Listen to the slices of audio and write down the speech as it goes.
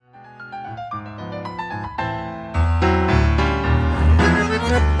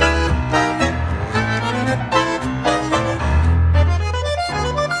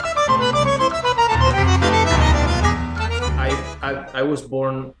I was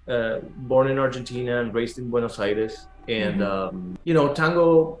born in Argentina and raised in Buenos Aires, and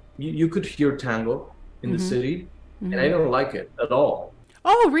tango. You could hear tango in the city, and I don't like it at all.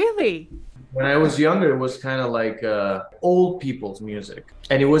 Oh, really? When I was younger, it was kind of like old people's music,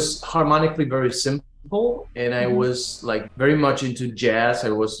 and it was harmonically very simple. And I was like very much into jazz. I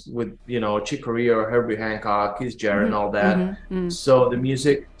was with Chick Corea or Herbie Hancock, Keith Jarrett, and all that. So the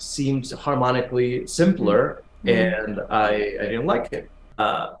music seemed harmonically simpler, and I didn't like it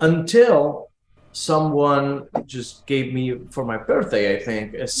until someone just gave me for my birthday, I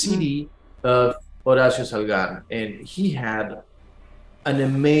think, a CD of Horacio Salgan, and he had an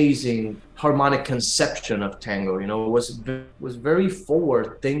amazing harmonic conception of tango. It was very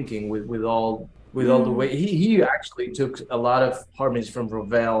forward thinking with all the way he actually took a lot of harmonies from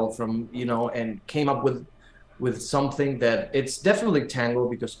Ravel, and came up with something that it's definitely tango,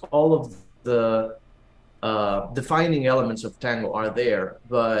 because all of the defining elements of tango are there,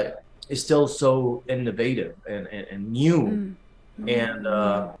 but it's still so innovative and new.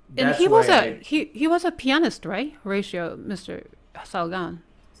 And he was he was a pianist, right, Horatio, Mr. Salgan?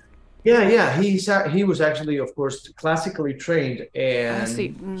 Yeah. He was actually, of course, classically trained, and I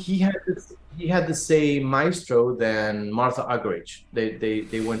see. he had the same maestro than Martha Argerich.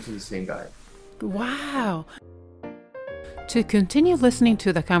 They went to the same guy. Wow. To continue listening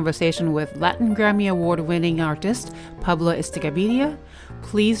to the conversation with Latin Grammy Award-winning artist Pablo Estigarribia,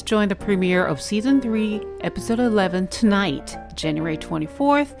 please join the premiere of Season 3, Episode 11 tonight, January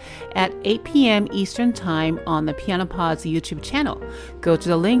 24th at 8 p.m. Eastern Time on the Piano Pod's YouTube channel. Go to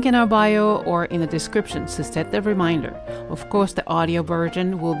the link in our bio or in the description to set the reminder. Of course, the audio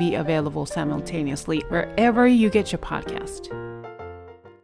version will be available simultaneously wherever you get your podcast.